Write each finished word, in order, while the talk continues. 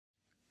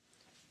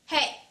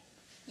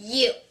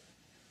You.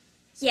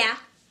 Yeah,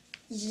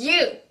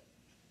 you.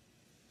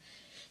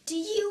 Do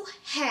you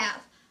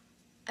have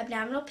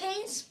abdominal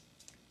pains,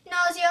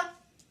 nausea,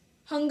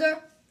 hunger,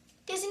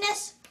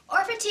 dizziness,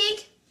 or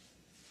fatigue?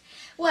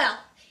 Well,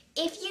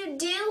 if you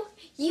do,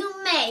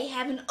 you may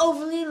have an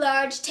overly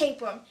large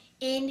tapeworm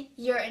in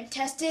your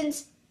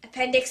intestines,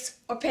 appendix,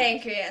 or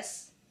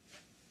pancreas.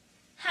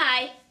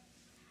 Hi,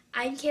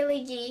 I'm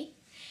Kaylee G,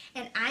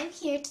 and I'm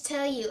here to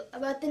tell you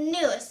about the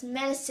newest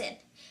medicine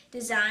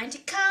designed to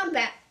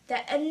combat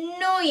that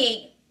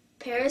annoying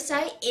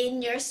parasite in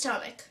your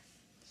stomach.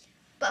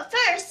 But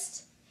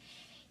first,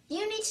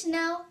 you need to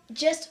know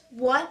just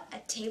what a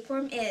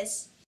tapeworm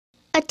is.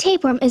 A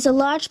tapeworm is a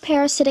large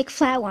parasitic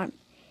flatworm.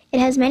 It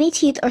has many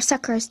teeth or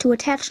suckers to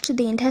attach to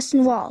the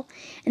intestine wall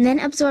and then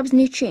absorbs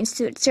nutrients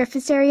through its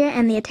surface area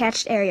and the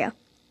attached area.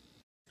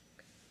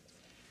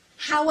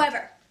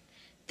 However,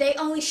 they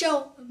only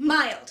show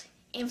mild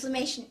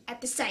inflammation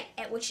at the site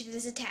at which it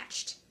is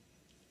attached.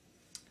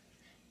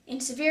 In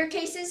severe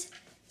cases,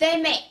 they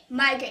may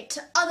migrate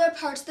to other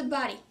parts of the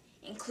body,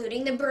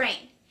 including the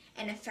brain,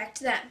 and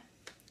affect them.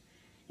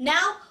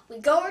 Now, we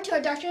go over to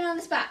our doctor on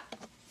the spot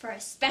for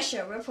a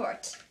special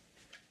report.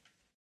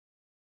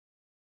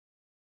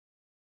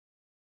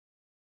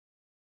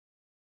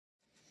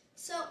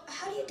 So,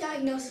 how do you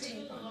diagnose a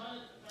tapeworm?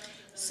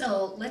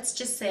 So let's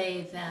just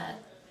say that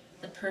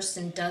the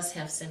person does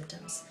have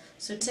symptoms.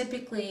 So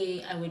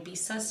typically I would be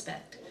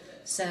suspect.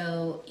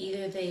 So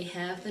either they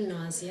have the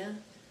nausea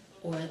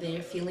or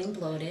they're feeling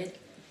bloated.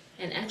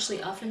 And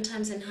actually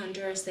oftentimes in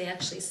Honduras they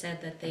actually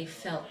said that they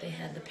felt they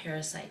had the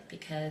parasite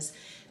because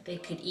they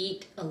could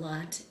eat a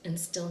lot and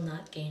still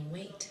not gain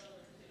weight.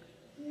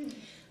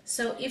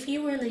 So if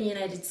you were in the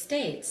United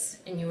States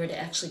and you were to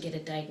actually get a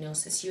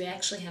diagnosis, you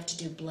actually have to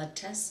do blood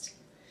tests.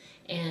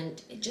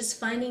 And just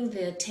finding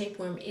the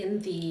tapeworm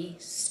in the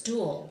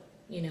stool,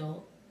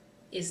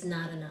 is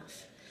not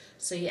enough.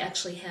 So you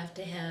actually have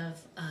to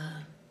have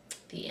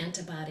the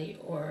antibody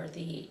or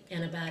the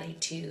antibody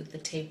to the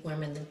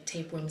tapeworm, and the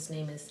tapeworm's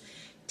name is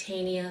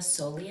Taenia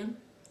solium,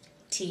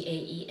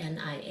 Taenia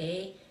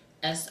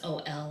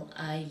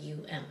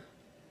solium.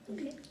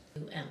 Okay.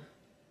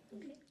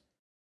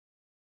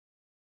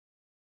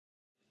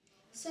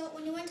 So,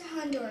 when you went to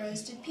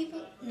Honduras, did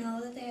people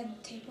know that they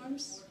had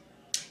tapeworms?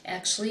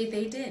 Actually,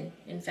 they did.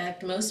 In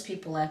fact, most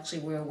people actually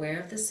were aware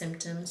of the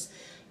symptoms,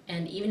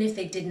 and even if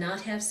they did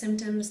not have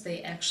symptoms,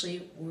 they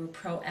actually were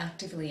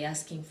proactively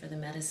asking for the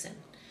medicine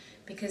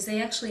because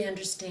they actually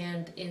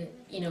understand,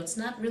 it's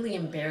not really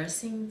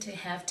embarrassing to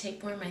have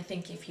tapeworm. I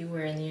think if you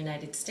were in the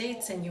United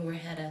States and you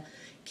had a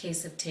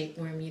case of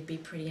tapeworm, you'd be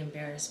pretty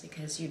embarrassed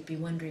because you'd be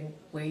wondering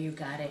where you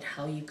got it,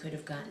 how you could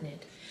have gotten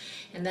it.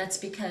 And that's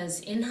because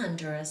in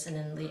Honduras and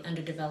in the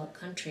underdeveloped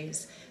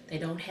countries, they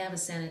don't have a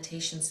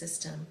sanitation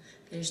system.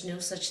 There's no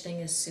such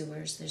thing as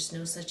sewers. There's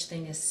no such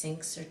thing as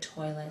sinks or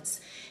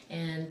toilets.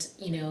 And,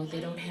 they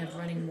don't have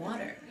running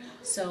water.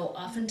 So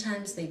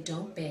oftentimes they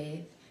don't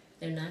bathe.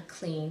 They're not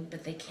clean,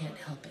 but they can't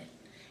help it.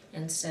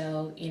 And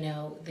so,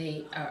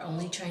 they are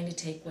only trying to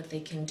take what they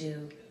can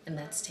do, and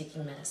that's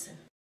taking medicine.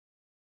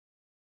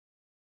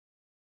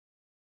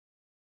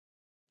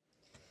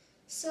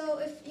 So,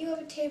 if you have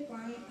a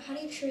tapeworm, how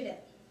do you treat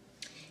it?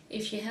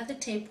 If you have the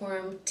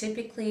tapeworm,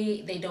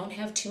 typically they don't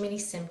have too many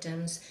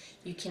symptoms.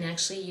 You can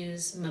actually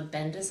use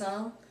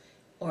mebendazole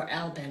or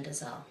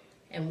albendazole,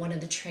 and one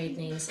of the trade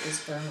names is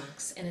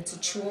Vermox, and it's a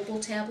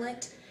chewable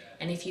tablet.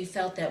 And if you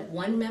felt that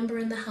one member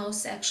in the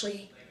house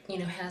actually,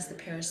 has the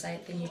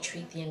parasite, then you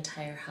treat the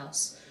entire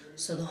house.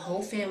 So the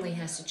whole family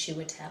has to chew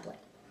a tablet.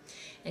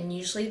 And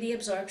usually the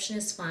absorption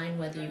is fine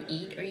whether you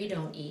eat or you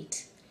don't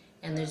eat,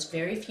 and there's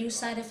very few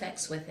side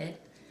effects with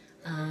it.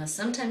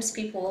 Sometimes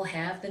people will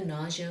have the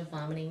nausea,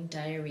 vomiting,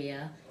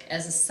 diarrhea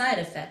as a side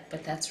effect,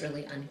 but that's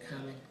really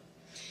uncommon.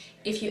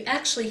 If you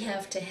actually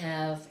have to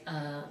have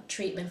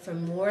treatment for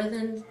more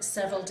than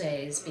several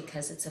days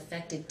because it's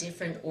affected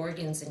different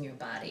organs in your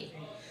body,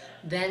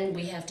 then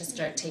we have to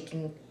start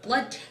taking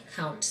blood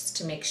counts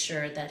to make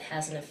sure that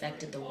hasn't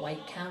affected the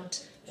white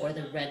count or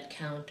the red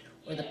count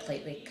or the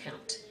platelet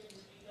count.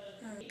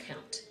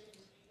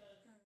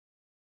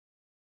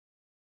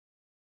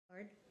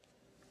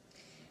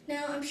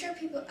 Now, I'm sure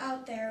people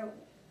out there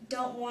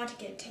don't want to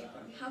get a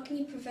tapeworm. How can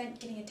you prevent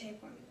getting a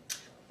tapeworm?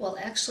 Well,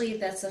 actually,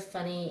 that's a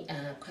funny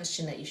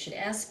question that you should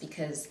ask,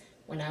 because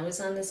when I was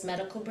on this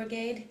medical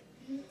brigade,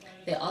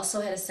 they also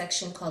had a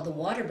section called the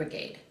water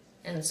brigade.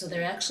 And so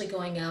they're actually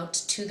going out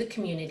to the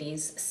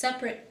communities,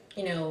 separate,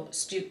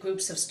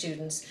 groups of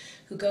students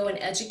who go and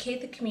educate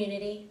the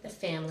community, the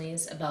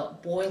families,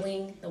 about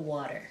boiling the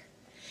water.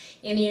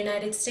 In the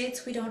United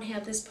States, we don't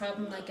have this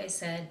problem, like I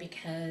said,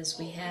 because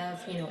we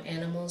have,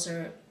 animals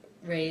are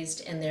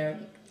raised and they're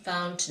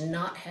found to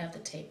not have the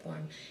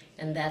tapeworm,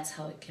 and that's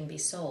how it can be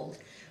sold.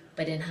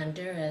 But in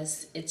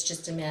Honduras, it's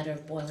just a matter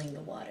of boiling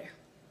the water.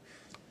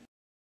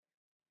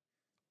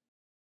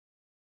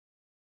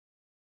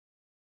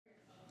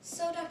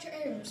 So, Dr.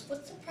 Abrams,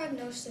 what's the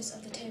prognosis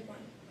of the tapeworm?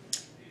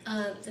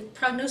 The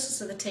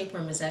prognosis of the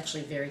tapeworm is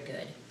actually very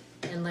good.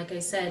 And like I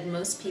said,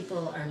 most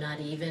people are not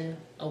even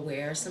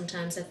aware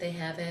sometimes that they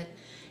have it.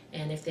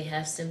 And if they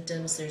have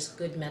symptoms, there's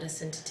good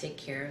medicine to take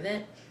care of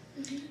it.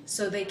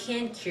 So they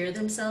can cure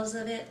themselves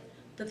of it.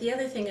 But the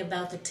other thing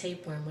about the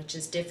tapeworm, which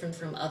is different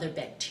from other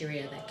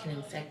bacteria that can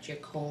infect your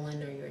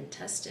colon or your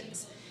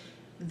intestines,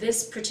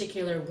 this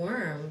particular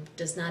worm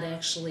does not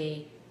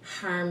actually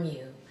harm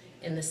you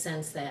in the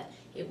sense that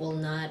it will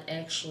not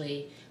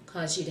actually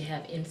cause you to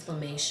have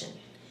inflammation.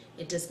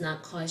 It does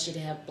not cause you to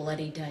have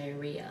bloody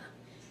diarrhea.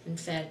 In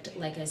fact,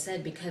 like I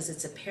said, because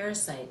it's a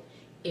parasite,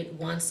 it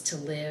wants to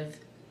live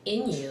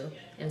in you,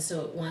 and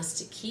so it wants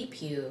to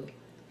keep you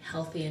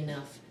healthy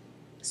enough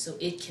so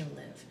it can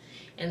live.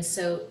 And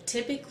so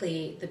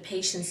typically the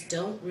patients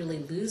don't really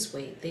lose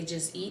weight, they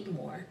just eat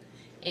more,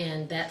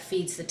 and that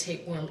feeds the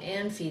tapeworm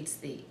and feeds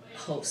the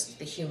host,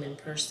 the human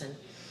person.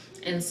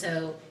 And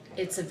so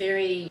it's a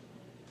very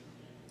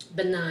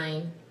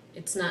benign,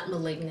 it's not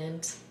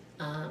malignant,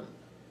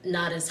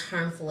 not as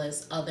harmful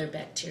as other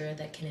bacteria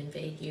that can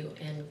invade you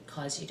and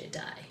cause you to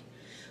die,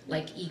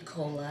 like E.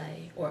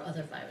 coli or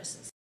other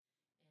viruses.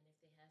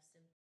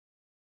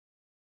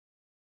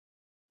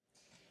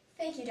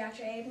 Thank you,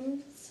 Dr.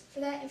 Abrams, for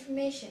that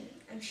information.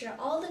 I'm sure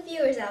all the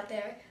viewers out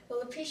there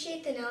will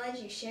appreciate the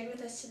knowledge you shared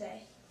with us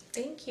today.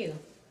 Thank you.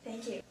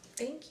 Thank you.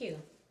 Thank you.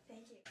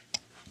 Thank you.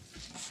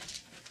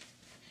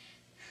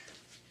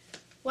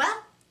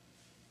 Well,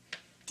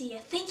 do you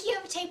think you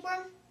have a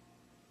tapeworm?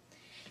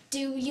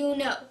 Do you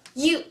know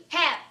you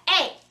have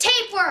a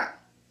tapeworm?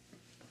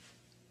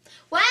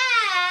 Well,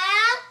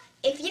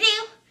 if you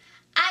do,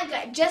 I've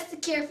got just the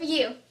cure for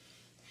you.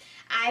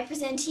 I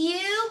present to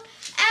you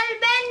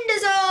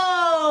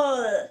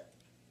albendazole.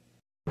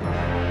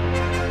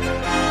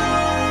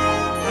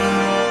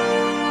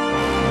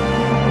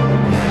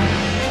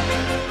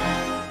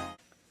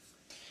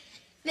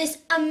 This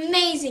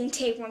amazing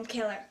tapeworm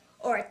killer,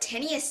 or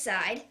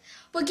tenuicide,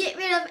 will get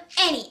rid of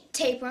any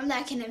tapeworm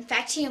that can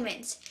infect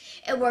humans.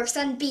 It works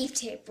on beef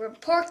tapeworm,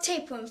 pork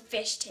tapeworm,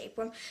 fish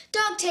tapeworm,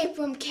 dog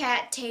tapeworm,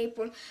 cat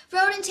tapeworm,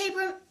 rodent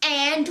tapeworm,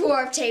 and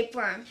dwarf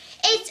tapeworm.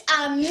 It's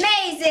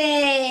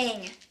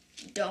amazing!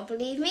 Don't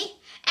believe me?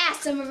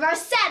 Ask some of our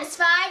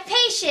satisfied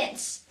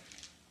patients.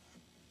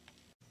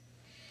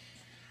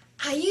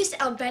 I used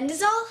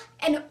albendazole,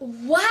 and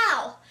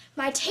wow!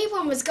 My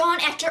tapeworm was gone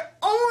after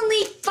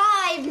only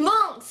 5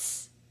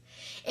 months.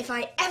 If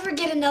I ever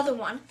get another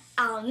one,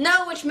 I'll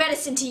know which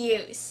medicine to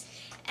use.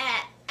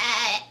 I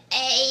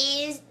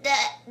used the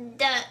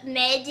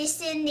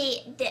medicine,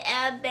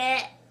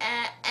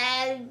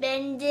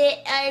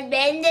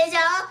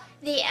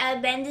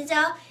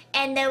 albendazole,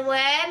 and the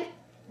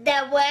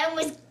worm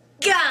was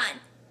gone.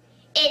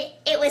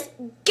 It was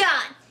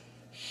gone.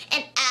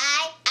 And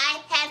I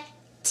have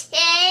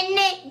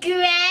 10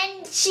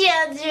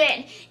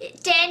 grandchildren.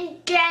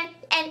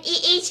 And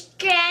each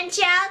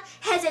grandchild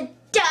has a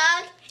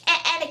dog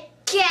and a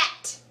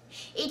cat.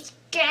 Each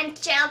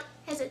grandchild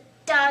has a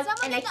dog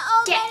and a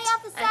cat.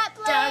 Off the set,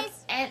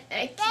 please.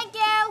 Thank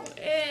you.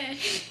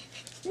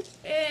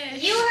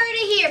 You heard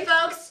it here,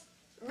 folks.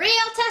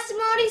 Real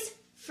testimonies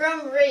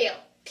from real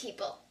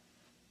people.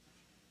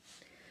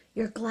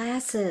 Your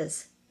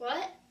glasses.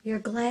 What? Your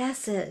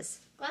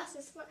glasses.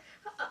 Glasses? What?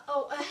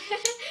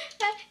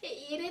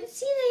 You didn't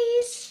see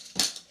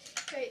these.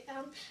 Right,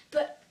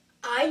 but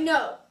I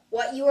know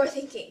what you are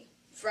thinking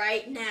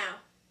right now.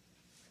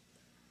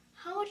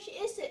 How much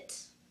is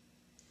it?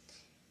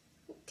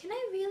 Can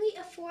I really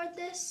afford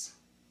this?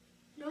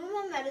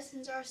 Normal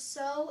medicines are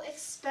so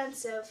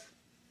expensive.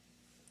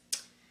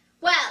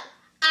 Well,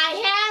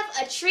 I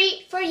have a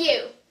treat for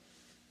you.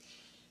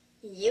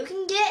 You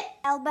can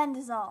get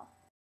Albendazole.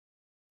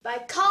 by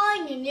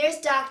calling your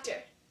nearest doctor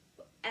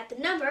at the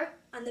number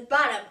on the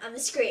bottom of the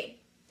screen.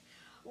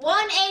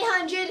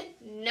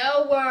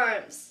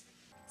 1-800-NO-WORMS.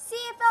 See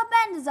if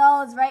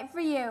albendazole is right for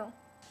you.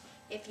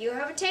 If you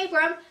have a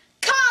tapeworm,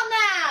 call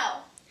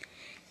now!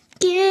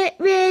 Get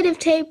rid of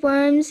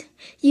tapeworms.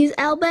 Use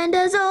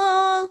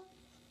albendazole.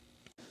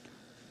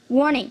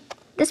 Warning.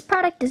 This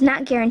product does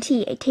not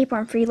guarantee a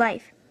tapeworm-free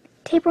life.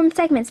 Tapeworm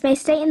segments may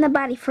stay in the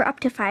body for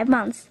up to 5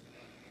 months.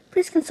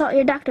 Please consult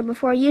your doctor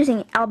before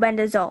using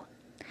albendazole.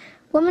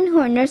 Women who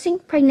are nursing,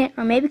 pregnant,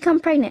 or may become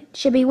pregnant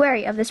should be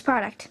wary of this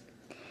product.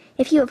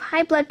 If you have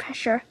high blood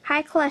pressure,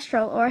 high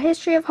cholesterol, or a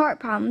history of heart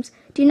problems,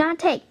 do not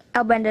take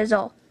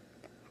albendazole.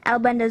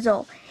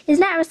 Albendazole is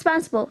not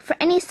responsible for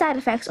any side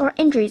effects or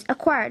injuries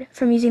acquired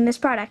from using this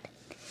product.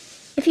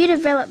 If you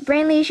develop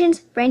brain lesions,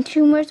 brain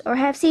tumors, or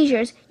have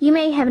seizures, you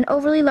may have an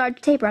overly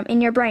large tapeworm in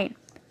your brain.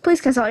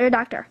 Please consult your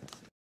doctor.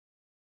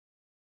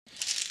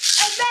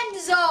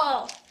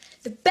 Albendazole,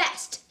 the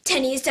best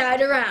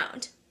tenuicide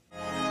around.